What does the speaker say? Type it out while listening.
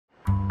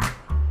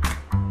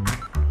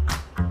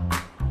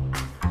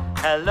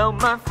Hello,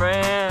 my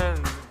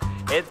friends.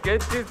 It's good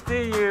to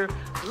see you.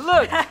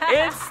 Look,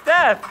 it's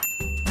Steph.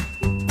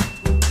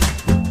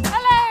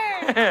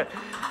 Hello.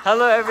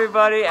 Hello,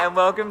 everybody, and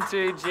welcome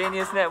to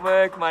Genyus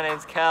Network. My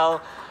name's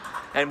Cal,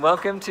 and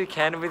welcome to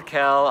Candid with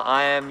Cal.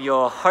 I am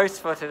your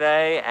host for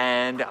today,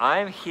 and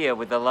I'm here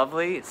with the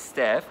lovely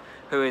Steph,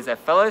 who is a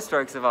fellow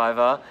stroke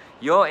survivor.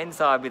 You're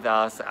inside with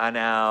us on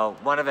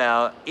one of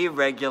our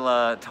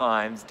irregular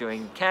times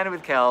doing Candid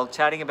with Cal,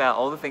 chatting about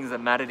all the things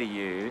that matter to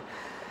you.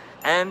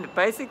 And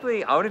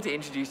basically, I wanted to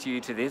introduce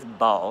you to this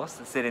boss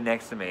sitting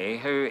next to me,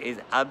 who is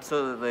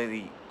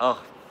absolutely, I'm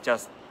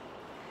just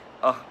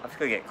gonna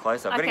get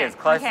closer. I'm gonna get as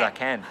close as I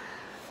can.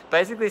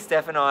 Basically,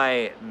 Steph and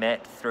I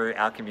met through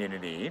our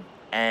community,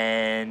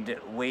 and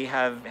we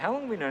have, how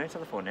long have we known each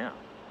other for now?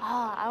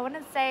 Oh, I want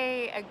to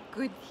say a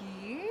good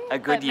year. A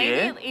good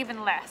year? Maybe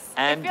even less.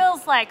 And it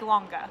feels like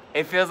longer.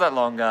 It feels like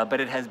longer,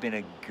 but it has been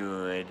a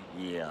good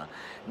year.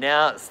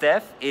 Now,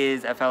 Steph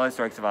is a fellow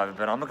stroke survivor,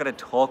 but I'm not going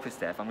to talk with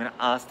Steph. I'm going to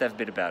ask Steph a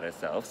bit about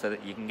herself so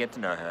that you can get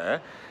to know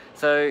her.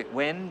 So,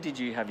 when did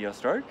you have your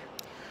stroke?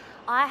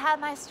 I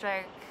had my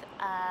stroke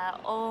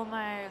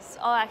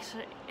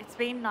actually, it's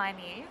been 9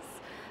 years.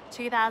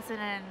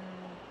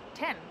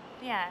 2010.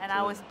 Yeah, and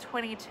I was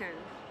 22.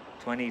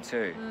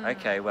 22.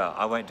 Okay, well,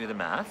 I won't do the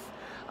math.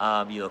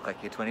 You look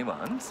like you're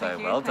 21, so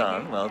well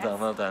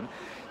done.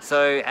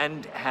 So,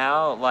 and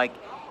how, like,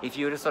 if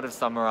you were to sort of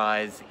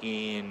summarize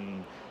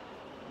in,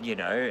 you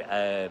know,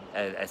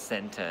 a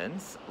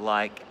sentence,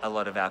 like a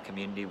lot of our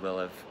community will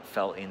have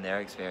felt in their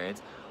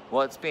experience,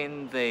 what's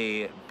been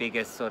the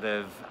biggest sort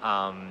of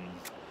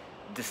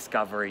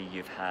discovery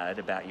you've had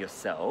about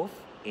yourself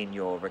in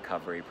your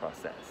recovery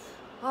process?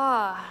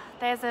 Oh,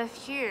 there's a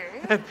few.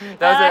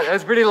 that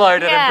was pretty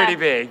loaded and pretty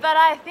big. But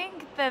I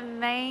think the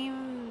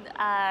main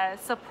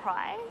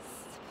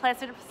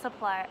pleasant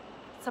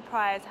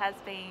surprise has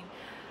been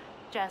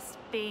just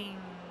being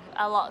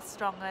a lot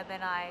stronger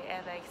than I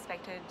ever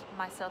expected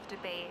myself to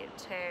be,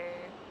 to,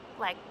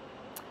 like,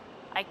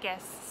 I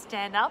guess,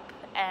 stand up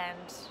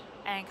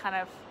and kind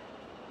of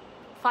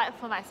fight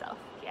for myself.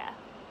 Yeah,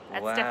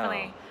 that's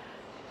definitely.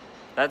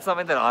 That's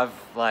something that I've,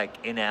 like,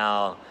 in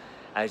our,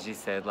 as you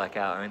said, like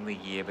our only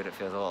year, but it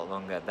feels a lot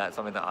longer. That's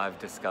something that I've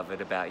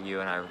discovered about you,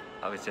 and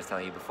I was just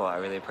telling you before, I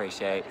really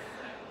appreciate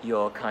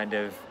your kind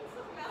of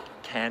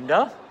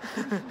candor.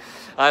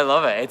 I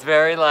love it. It's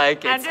very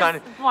like, it's kind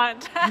of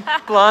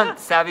blunt,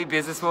 savvy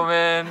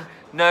businesswoman,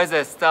 knows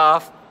her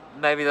stuff,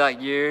 maybe like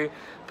you.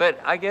 But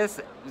I guess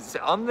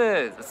on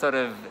the sort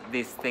of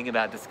this thing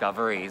about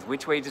discoveries,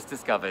 which we just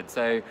discovered,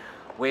 so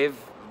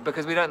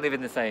because we don't live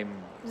in the same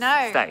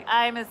state.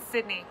 I'm a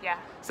Sydney, yeah.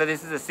 So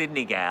this is a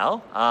Sydney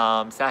gal,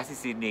 sassy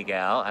Sydney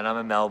gal, and I'm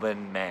a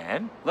Melbourne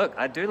man. Look,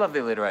 I do love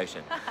the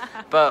alliteration.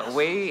 But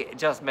we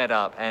just met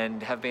up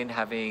and have been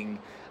having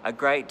a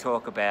great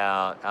talk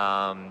about,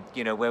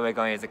 you know, where we're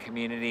going as a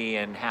community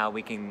and how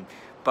we can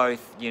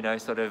both, you know,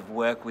 sort of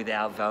work with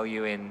our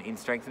value in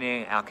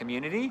strengthening our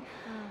community.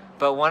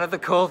 But one of the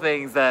cool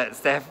things that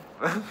Steph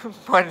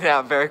pointed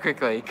out very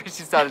quickly, because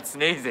she started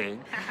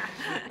sneezing,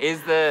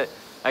 is that,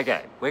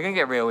 okay, we're going to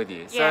get real with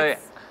you. Yes. So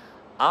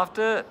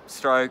after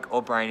stroke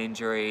or brain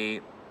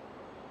injury,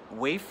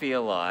 we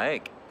feel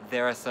like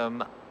there are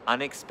some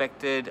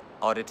unexpected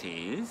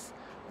oddities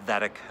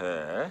that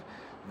occur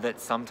that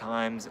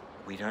sometimes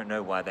we don't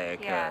know why they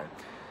occur. Yeah.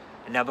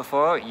 Now,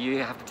 before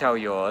you have to tell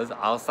yours,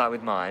 I'll start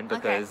with mine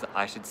because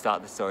I should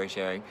start the story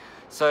sharing.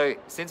 So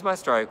since my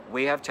stroke,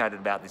 we have chatted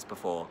about this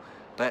before,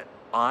 but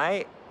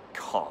I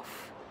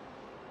cough,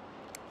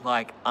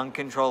 like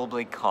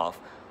uncontrollably cough,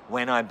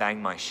 when I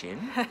bang my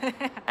shin.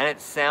 And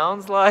it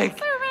sounds like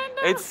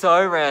it's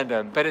so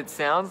random, but it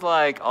sounds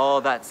like, oh,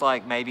 that's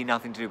like maybe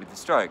nothing to do with the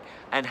stroke.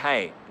 And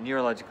hey,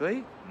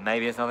 neurologically,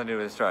 maybe it's nothing to do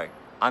with the stroke.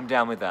 I'm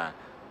down with that.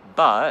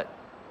 But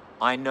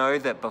I know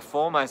that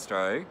before my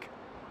stroke,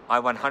 I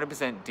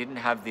 100% didn't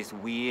have this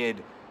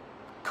weird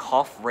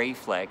cough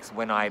reflex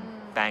when I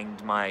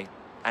banged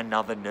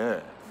another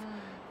nerve.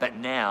 But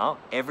now,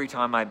 every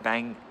time I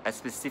bang a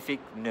specific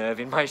nerve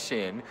in my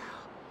shin,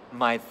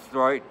 my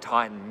throat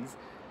tightens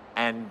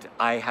and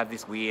I have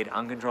this weird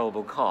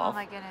uncontrollable cough. Oh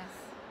my goodness.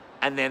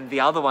 And then the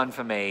other one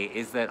for me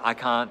is that I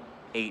can't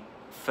eat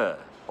pho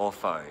or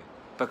pho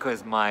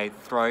because my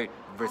throat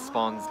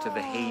responds to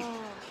the heat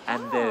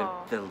and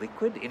the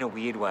liquid in a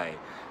weird way.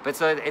 But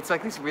so it's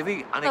like this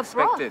really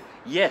unexpected.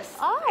 Yes,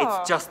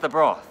 it's just the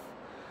broth.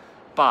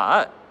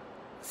 But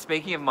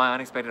speaking of my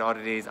unexpected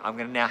oddities, I'm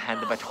going to now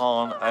hand the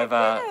baton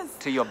over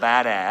to your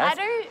badass.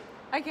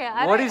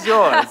 What is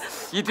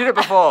yours? You did it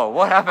before.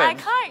 What happened? I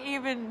can't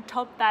even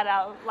top that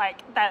out,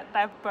 like that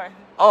broth.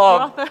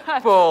 Oh,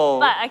 bull.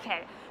 But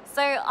okay,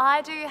 so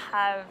I do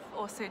have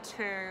also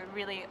two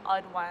really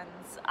odd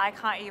ones. I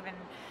can't even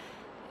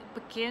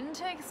begin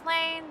to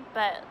explain,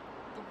 but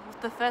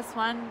the first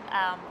one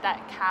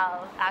that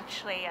Cal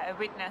actually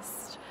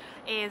witnessed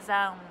is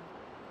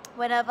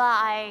whenever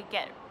I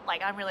get,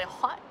 like, I'm really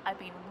hot, I've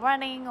been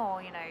running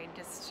or, you know,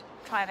 just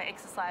trying to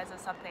exercise or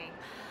something,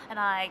 and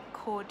I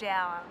cool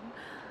down,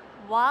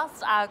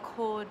 whilst I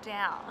cool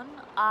down,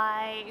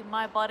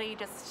 my body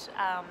just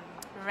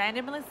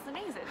randomly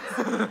sneezes.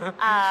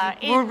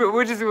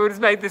 We'll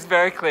just make this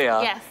very clear.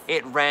 Yes.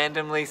 It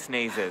randomly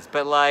sneezes,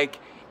 but like,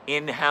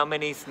 in how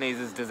many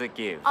sneezes does it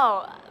give?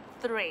 Oh,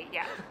 3,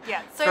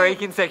 yeah. So 3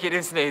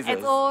 consecutive sneezes.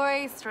 it's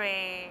always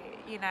 3,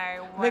 you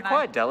know. They're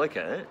quite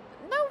delicate.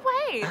 No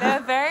way, they're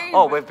very...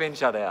 Oh, we've been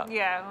shut out.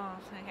 Yeah,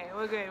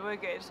 okay, we're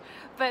good.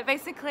 But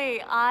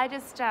basically, I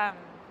just,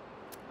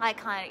 I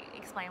can't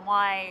explain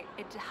why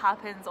it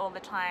happens all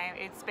the time.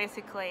 It's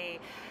basically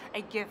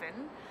a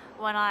given.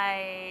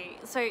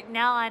 So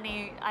now I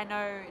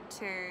know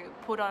to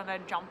put on a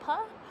jumper.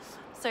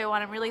 So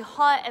when I'm really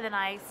hot and then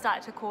I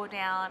start to cool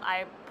down,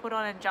 I put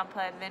on a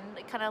jumper and then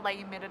it kind of like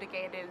you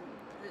mitigate the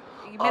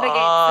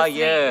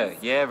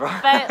sneeze. Yeah,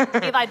 right.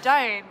 But if I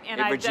don't and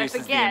I don't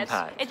forget,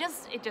 the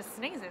it just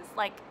sneezes.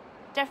 Like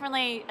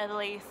definitely at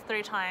least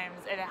 3 times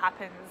it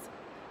happens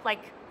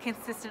like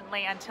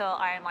consistently until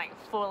I'm like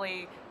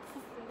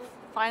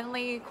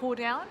finally cool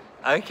down.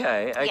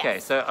 Okay.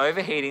 Yes. So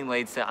overheating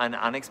leads to an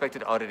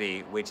unexpected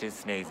oddity, which is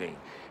sneezing.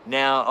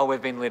 Now,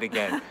 we've been lit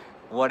again.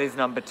 What is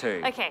number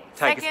 2? Okay.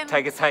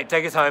 Take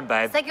us home,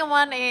 babe. Second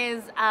one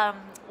is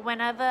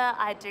whenever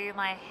I do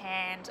my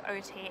hand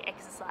OT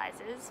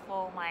exercises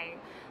for my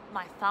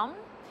thumb.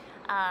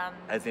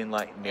 As in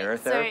like mirror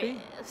therapy?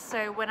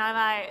 So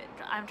whenever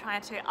I'm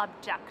trying to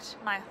abduct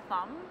my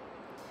thumb.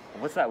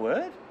 What's that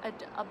word?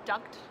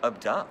 Abduct.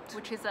 Abduct?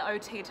 Which is an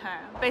OT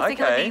term.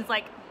 Basically means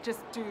like just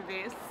do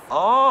this.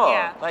 Oh,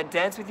 yeah. Like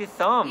dance with your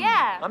thumb.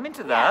 Yeah. I'm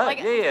into that.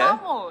 Like yeah.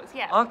 thumb wars,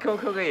 yeah. Oh,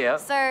 cool, yeah.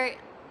 So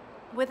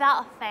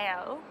without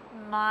fail,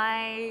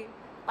 my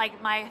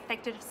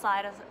affected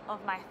side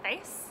of my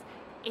face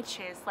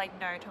itches like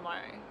no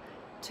tomorrow.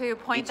 To a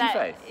point Itchy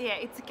face? Yeah,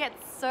 it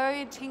gets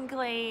so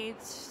tingly,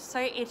 so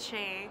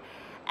itchy,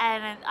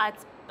 and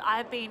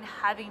I've been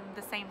having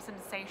the same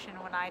sensation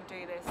when I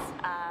do this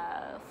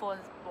for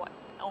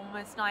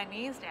almost 9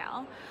 years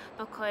now,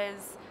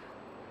 because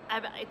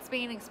it's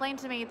been explained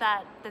to me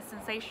that the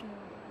sensation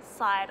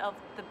side of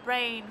the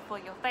brain for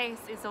your face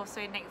is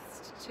also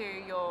next to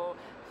your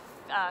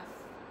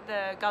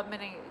the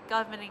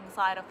governing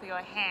side of your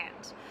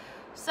hand.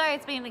 So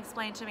it's been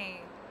explained to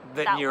me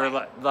that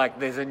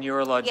there's a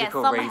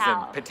neurological reason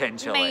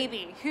potentially.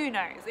 Maybe, who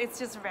knows? It's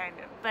just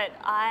random. But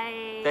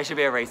there should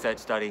be a research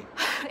study.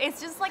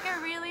 It's just like a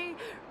really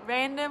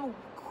random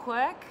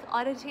quirk,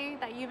 oddity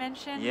that you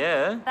mentioned.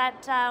 Yeah.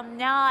 That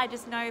now I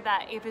just know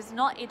that if it's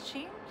not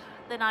itching,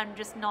 then I'm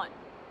just not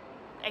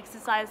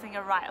exercising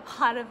a right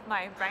part of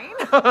my brain.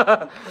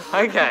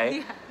 Okay.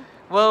 Yeah.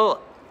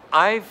 Well,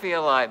 I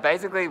feel like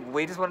basically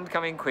we just wanted to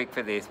come in quick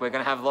for this. We're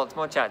going to have lots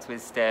more chats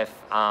with Steph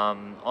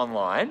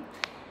online.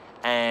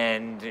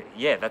 And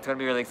yeah, that's going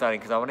to be really exciting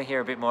because I want to hear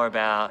a bit more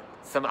about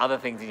some other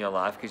things in your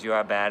life because you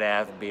are a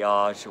badass,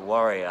 biatch,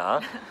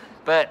 warrior.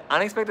 But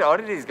unexpected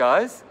oddities,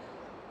 guys.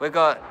 We've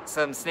got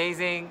some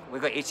sneezing,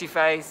 we've got itchy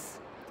face,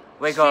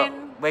 we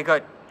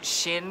got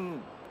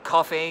shin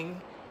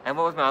coughing, and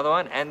what was my other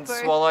one? And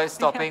swallow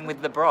stopping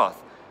with the broth.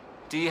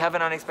 Do you have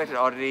an unexpected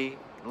oddity?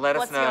 Let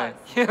us know.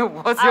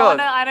 What's yours?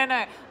 I don't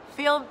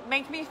know.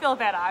 Make me feel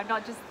better. I'm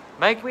not just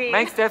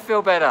Make Steph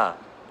feel better.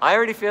 I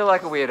already feel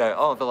like a weirdo.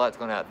 Oh, the light's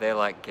gone out. They're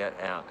like, get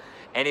out.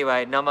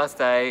 Anyway,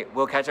 namaste.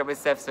 We'll catch up with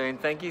Steph soon.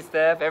 Thank you,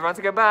 Steph. Everyone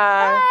say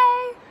goodbye.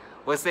 Bye.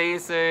 We'll see you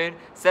soon.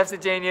 Steph's a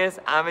genius.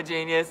 I'm a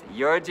genius.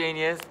 You're a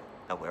genius.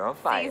 And we're on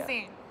fire. See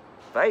you soon.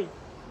 Bye.